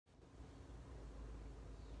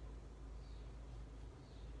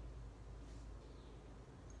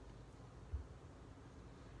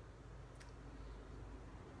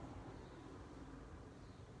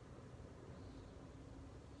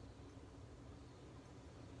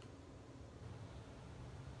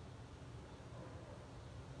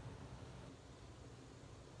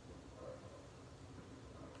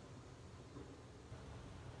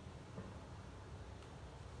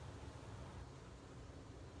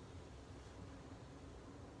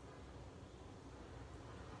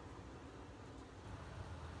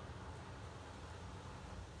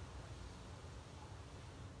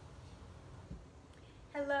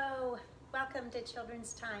Hello, welcome to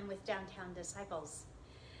Children's Time with Downtown Disciples.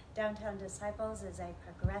 Downtown Disciples is a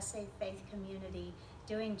progressive faith community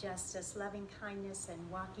doing justice, loving kindness,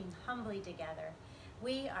 and walking humbly together.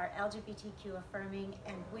 We are LGBTQ affirming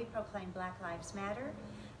and we proclaim Black Lives Matter.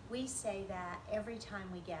 We say that every time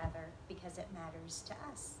we gather because it matters to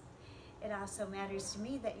us. It also matters to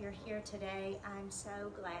me that you're here today. I'm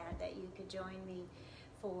so glad that you could join me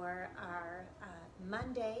for our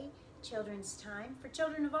Monday Children's Time for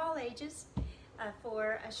children of all ages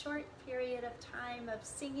for a short period of time of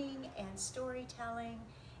singing and storytelling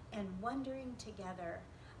and wondering together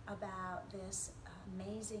about this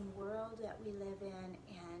amazing world that we live in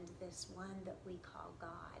and this one that we call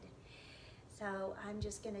God. So I'm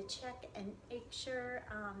just going to check and make sure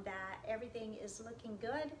that everything is looking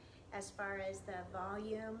good as far as the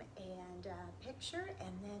volume and picture, and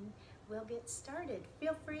then we'll get started.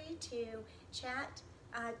 Feel free to chat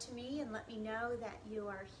to me and let me know that you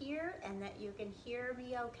are here and that you can hear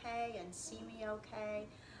me okay and see me okay.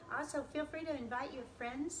 Also, feel free to invite your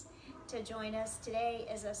friends to join us. Today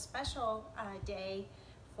is a special day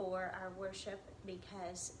for our worship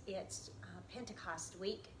because it's Pentecost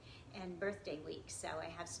week and birthday week. So I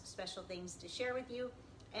have some special things to share with you.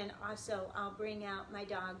 And also I'll bring out my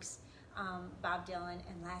dogs, Bob Dylan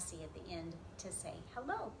and Lassie at the end to say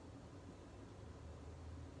hello.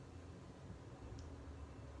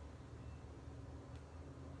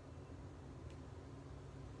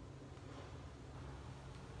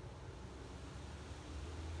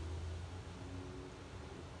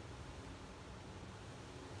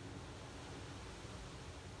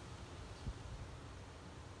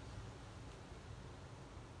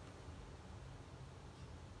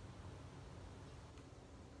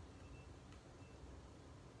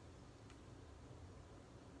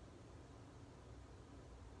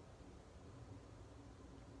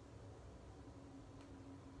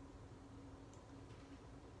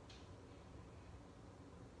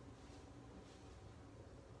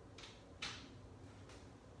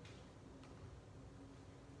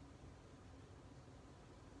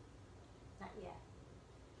 Not yet.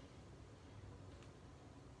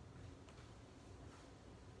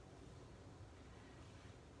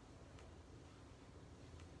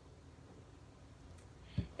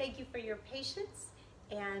 Thank you for your patience,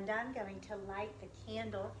 and I'm going to light the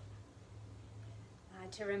candle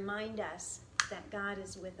to remind us that God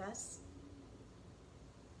is with us.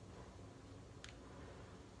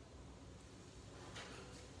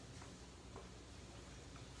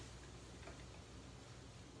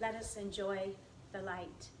 Let us enjoy the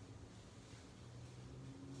light.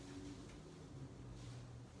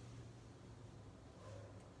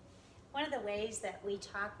 One of the ways that we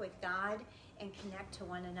talk with God and connect to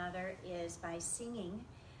one another is by singing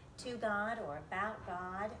to God or about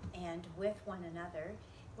God and with one another.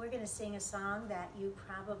 We're going to sing a song that you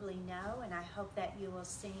probably know, and I hope that you will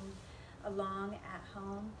sing along at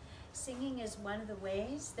home. Singing is one of the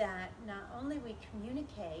ways that not only we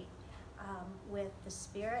communicate with the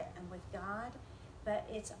Spirit and with God, but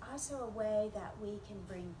it's also a way that we can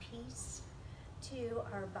bring peace to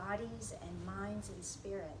our bodies and minds and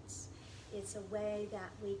spirits. It's a way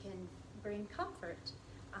that we can bring comfort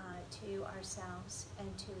to ourselves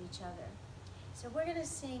and to each other. So we're going to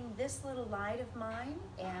sing This Little Light of Mine,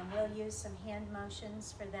 and we'll use some hand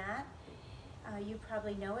motions for that. You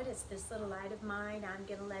probably know it. It's this little light of mine, I'm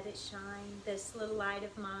going to let it shine. This little light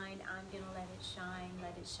of mine, I'm going to let it shine.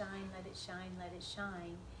 Let it shine, let it shine, let it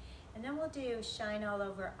shine. And then we'll do Shine All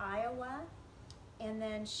Over Iowa, and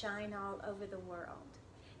then Shine All Over the World.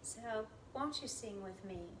 So won't you sing with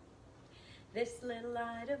me? This little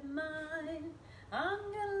light of mine, I'm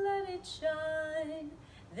gonna let it shine.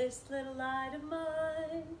 This little light of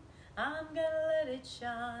mine, I'm gonna let it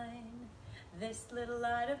shine. This little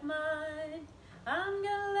light of mine, I'm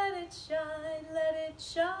gonna let it shine. Let it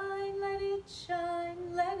shine, let it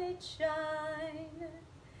shine, let it shine.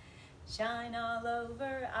 Shine all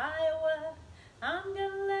over Iowa, I'm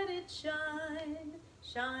gonna let it shine.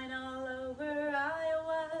 Shine all over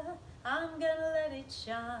Iowa, I'm gonna let it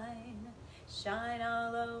shine. Shine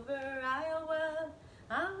all over Iowa,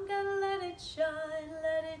 I'm gonna let it shine.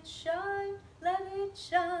 Let it shine, let it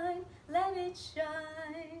shine, let it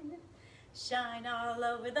shine. Shine all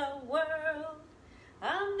over the world,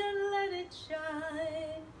 I'm gonna let it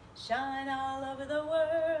shine. Shine all over the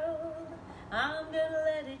world, I'm gonna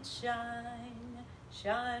let it shine.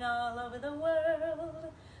 Shine all over the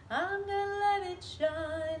world, I'm gonna let it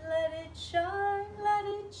shine. Let it shine, let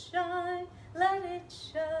it shine, let it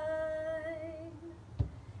shine.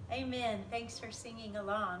 Amen. Thanks for singing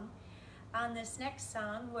along. On this next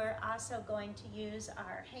song, we're also going to use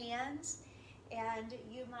our hands And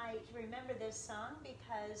you might remember this song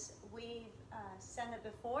because we've sung it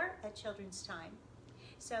before at Children's Time.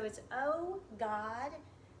 So it's, "Oh God,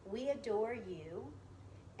 we adore you,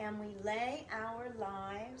 and we lay our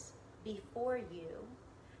lives before you.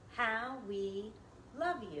 How we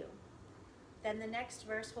love you." Then the next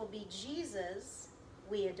verse will be, "Jesus,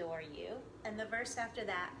 we adore you." And the verse after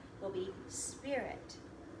that will be, "Spirit,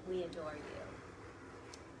 we adore you."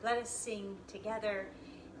 Let us sing together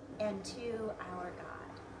and to our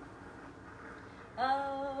God.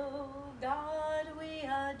 Oh God, we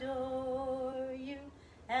adore you,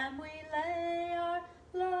 and we lay our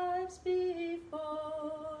lives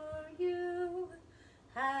before you.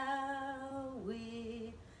 How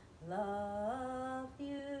we love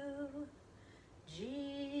you.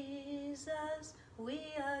 Jesus,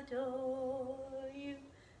 we adore you,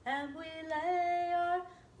 and we lay our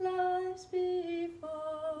lives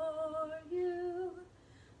before you.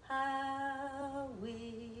 How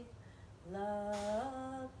we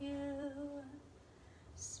love you.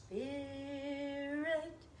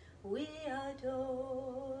 Spirit, we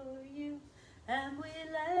adore you, and we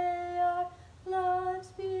lay our lives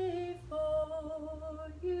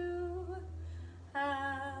before you.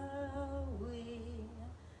 How we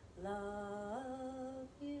love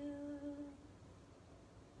you.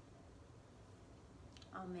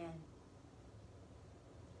 Amen.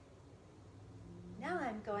 Now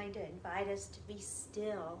I'm going to invite us to be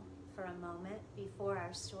still for a moment before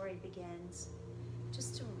our story begins,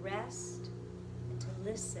 just to rest and to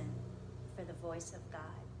listen for the voice of God.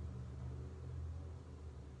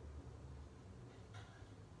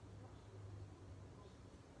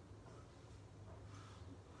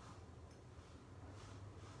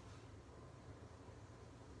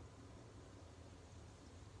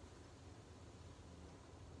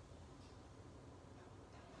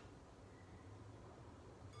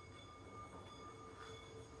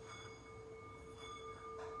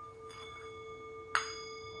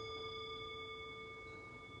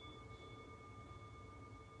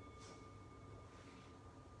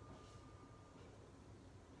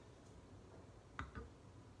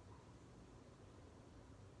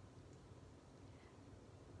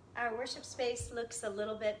 Our worship space looks a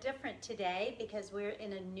little bit different today because we're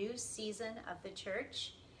in a new season of the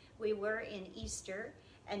church. We were in Easter,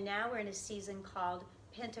 and now we're in a season called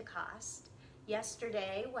Pentecost.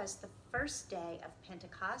 Yesterday was the first day of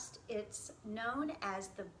Pentecost. It's known as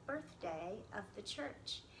the birthday of the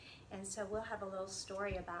church. And so we'll have a little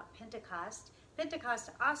story about Pentecost.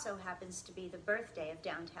 Pentecost also happens to be the birthday of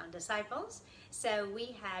Downtown Disciples. So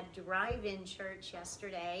we had drive-in church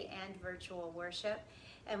yesterday and virtual worship,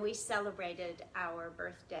 and we celebrated our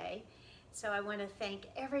birthday. So I want to thank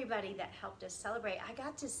everybody that helped us celebrate. I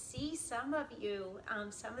got to see some of you,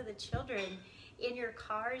 some of the children in your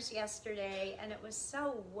cars yesterday, and it was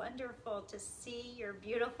so wonderful to see your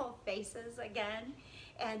beautiful faces again.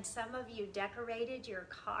 And some of you decorated your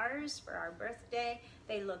cars for our birthday.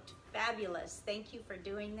 They looked fabulous. Thank you for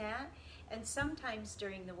doing that. And sometimes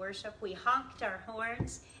during the worship, we honked our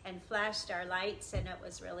horns and flashed our lights, and it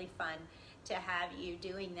was really fun to have you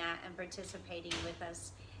doing that and participating with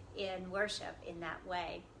us in worship in that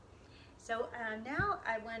way. So now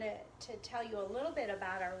I want to tell you a little bit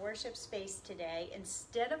about our worship space today.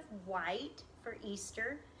 Instead of white for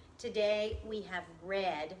Easter, today we have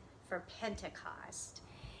red for Pentecost.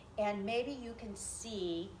 And maybe you can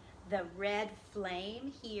see the red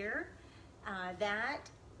flame here. That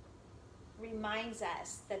reminds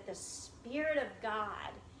us that the Spirit of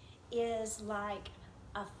God is like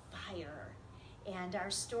a fire, and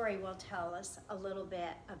our story will tell us a little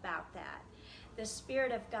bit about that. The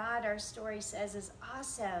Spirit of God, our story says, is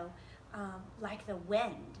also like the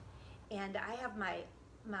wind, and I have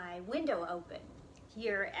my window open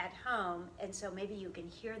here at home, and so maybe you can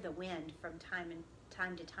hear the wind from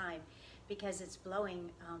time to time because it's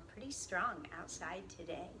blowing pretty strong outside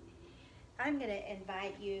today. I'm going to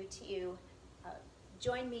invite you to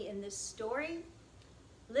join me in this story.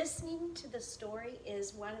 Listening to the story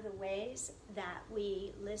is one of the ways that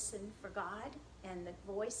we listen for God and the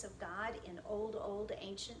voice of God in old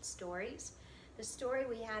ancient stories. The story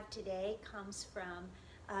we have today comes from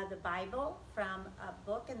the Bible, from a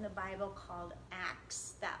book in the Bible called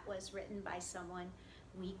Acts that was written by someone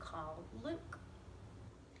we call Luke.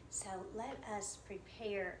 So let us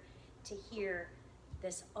prepare to hear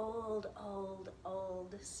this old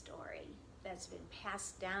story that's been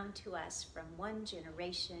passed down to us from one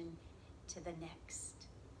generation to the next.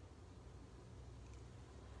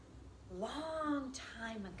 Long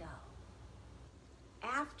time ago,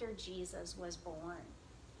 after Jesus was born,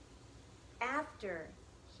 after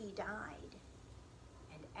he died,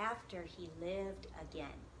 and after he lived again.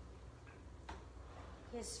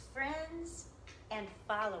 His friends and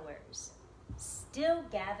followers still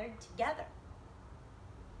gathered together.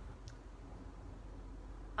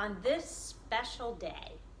 On this special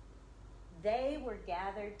day, they were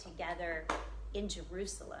gathered together in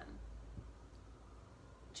Jerusalem.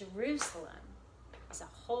 Jerusalem is a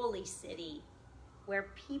holy city where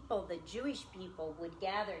people, the Jewish people, would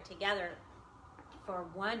gather together for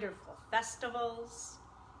wonderful festivals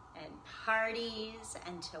and parties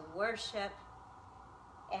and to worship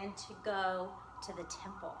and to go to the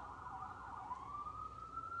temple.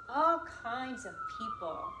 All kinds of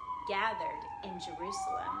people gathered in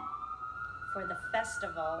Jerusalem for the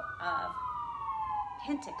festival of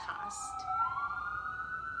Pentecost.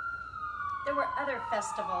 There were other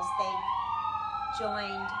festivals they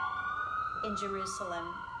joined in Jerusalem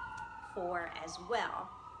for as well.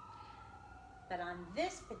 But on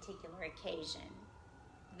this particular occasion,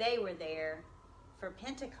 they were there for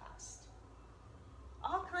Pentecost.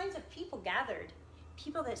 All kinds of people gathered.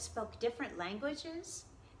 People that spoke different languages,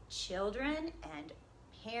 children and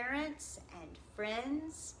parents and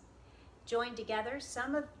friends joined together.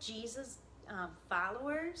 Some of Jesus'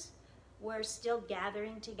 followers were still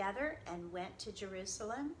gathering together and went to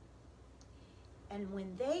Jerusalem. And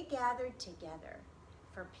when they gathered together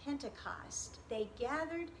for Pentecost, they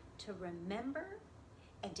gathered to remember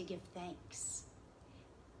and to give thanks.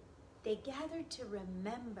 They gathered to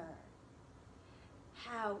remember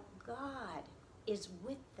how God is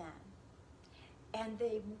with them. And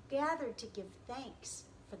they gathered to give thanks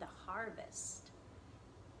for the harvest.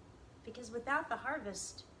 Because without the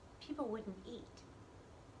harvest, people wouldn't eat.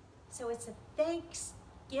 So it's a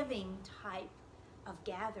Thanksgiving type of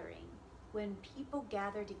gathering when people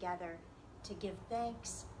gather together to give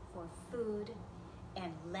thanks for food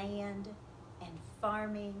and land and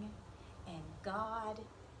farming and God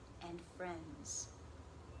and friends.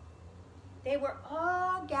 They were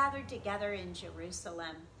all gathered together in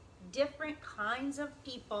Jerusalem, different kinds of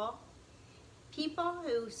people, people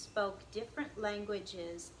who spoke different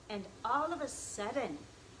languages, and all of a sudden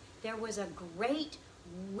there was a great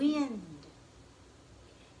wind.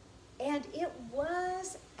 And it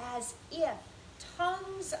was as if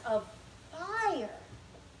tongues of fire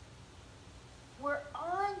were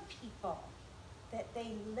on people, that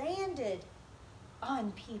they landed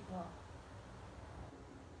on people.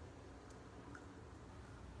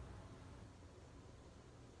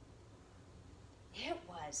 It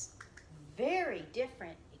was a very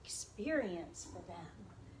different experience for them.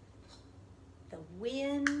 The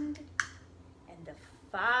wind and the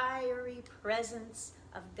fiery presence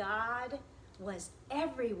of God was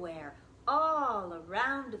everywhere, all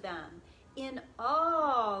around them, in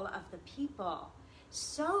all of the people,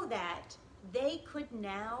 so that they could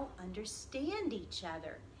now understand each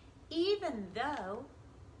other, even though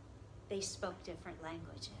they spoke different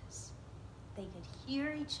languages. They could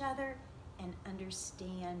hear each other and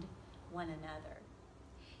understand one another.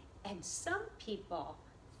 And some people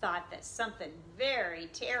thought that something very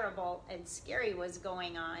terrible and scary was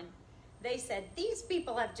going on. They said, these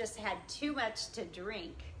people have just had too much to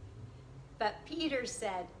drink. But Peter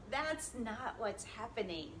said, that's not what's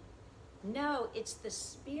happening. No, it's the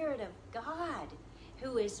Spirit of God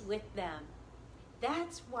who is with them.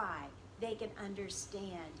 That's why they can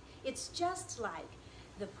understand. It's just like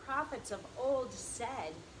the prophets of old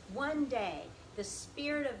said, one day the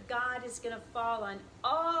Spirit of God is going to fall on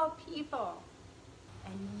all people.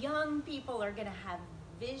 And young people are going to have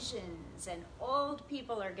visions, and old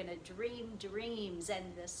people are going to dream dreams, and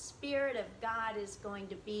the Spirit of God is going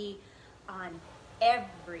to be on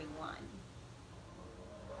everyone.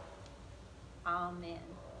 Amen.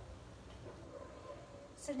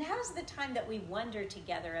 So now's the time that we wonder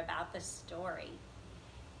together about the story.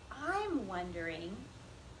 I'm wondering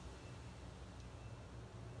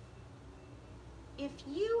if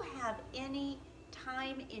you have any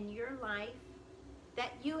time in your life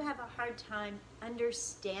that you have a hard time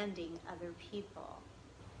understanding other people.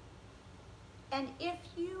 And if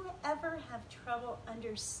you ever have trouble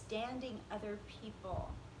understanding other people,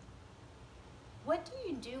 what do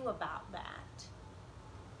you do about that?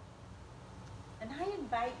 And I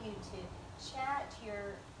invite you to chat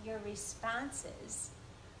your responses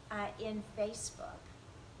in Facebook.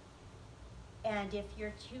 And if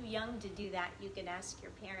you're too young to do that, you can ask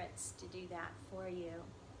your parents to do that for you.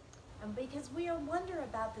 Because we'll wonder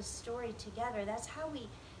about the story together. That's how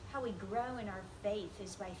we grow in our faith,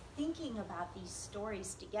 is by thinking about these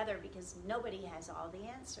stories together, because nobody has all the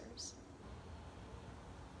answers.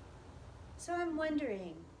 So I'm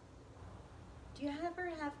wondering, do you ever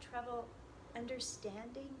have trouble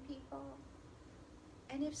understanding people?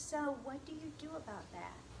 And if so, what do you do about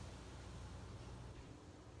that?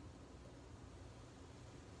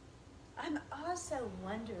 I'm also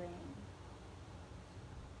wondering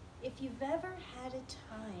if you've ever had a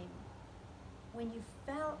time when you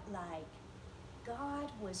felt like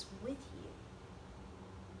God was with you.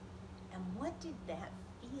 And what did that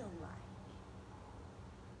feel like?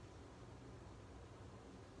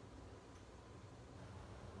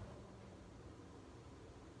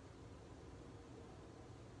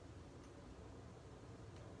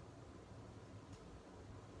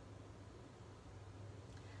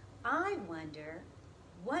 I wonder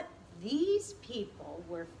what these people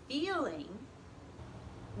were feeling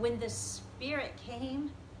when the Spirit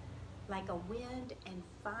came like a wind and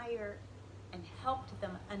fire and helped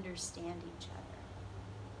them understand each other.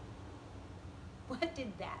 What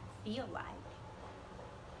did that feel like?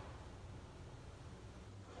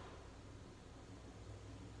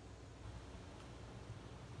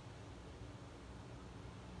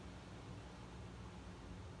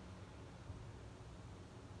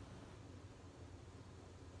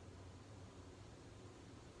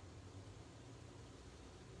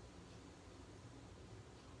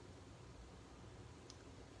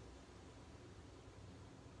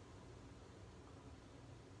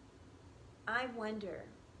 I wonder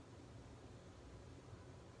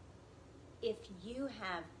if you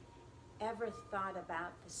have ever thought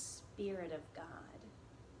about the Spirit of God,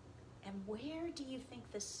 and where do you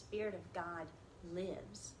think the Spirit of God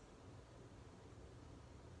lives?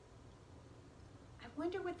 I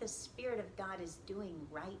wonder what the Spirit of God is doing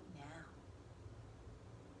right now.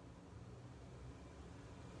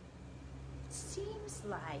 It seems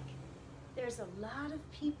like there's a lot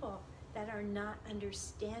of people that are not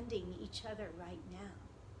understanding each other right now.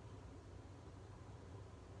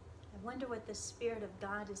 I wonder what the Spirit of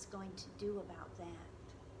God is going to do about that.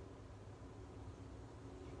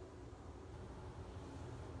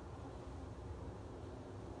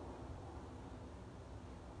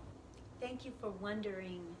 Thank you for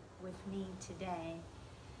wondering with me today.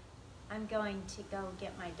 I'm going to go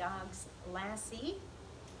get my dogs, Lassie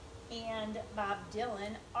and Bob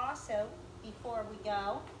Dylan. Also, before we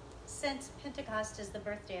go, since Pentecost is the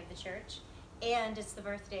birthday of the church and it's the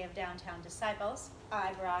birthday of Downtown Disciples,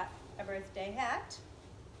 I brought a birthday hat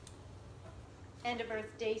and a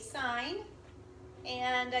birthday sign,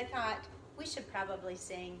 and I thought we should probably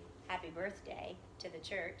sing happy birthday to the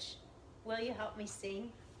church. Will you help me sing?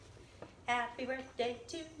 Happy birthday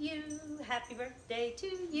to you, happy birthday to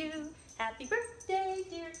you, happy birthday,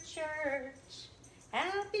 dear church.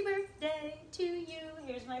 Happy birthday to you.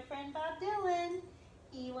 Here's my friend Bob Dylan.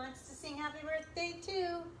 He wants to sing happy birthday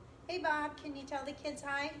too. Hey Bob, can you tell the kids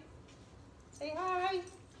hi? Say hi.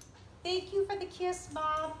 Thank you for the kiss,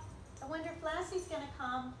 Bob. I wonder if Lassie's gonna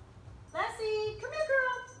come. Lassie, come here,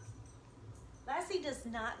 girl. Lassie does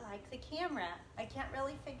not like the camera. I can't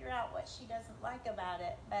really figure out what she doesn't like about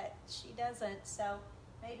it, but she doesn't, so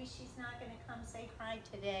maybe she's not gonna come say hi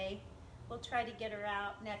today. We'll try to get her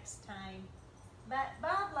out next time. But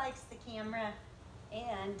Bob likes the camera,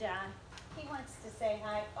 and he wants to say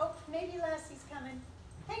hi. Oh, maybe Lassie's coming.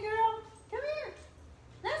 Hey girl, come here.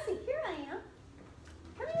 Lassie, here I am.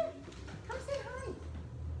 Come here, come say hi.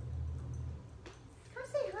 Come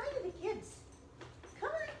say hi to the kids. Come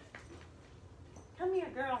on. Come here,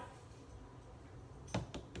 girl.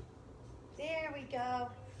 There we go.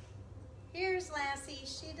 Here's Lassie.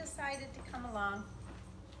 She decided to come along.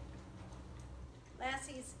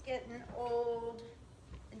 Lassie's getting old,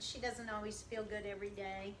 and she doesn't always feel good every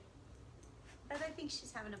day. But I think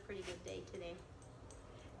she's having a pretty good day today.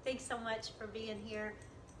 Thanks so much for being here.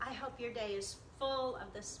 I hope your day is full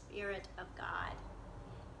of the Spirit of God.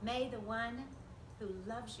 May the one who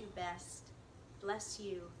loves you best bless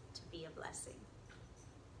you to be a blessing.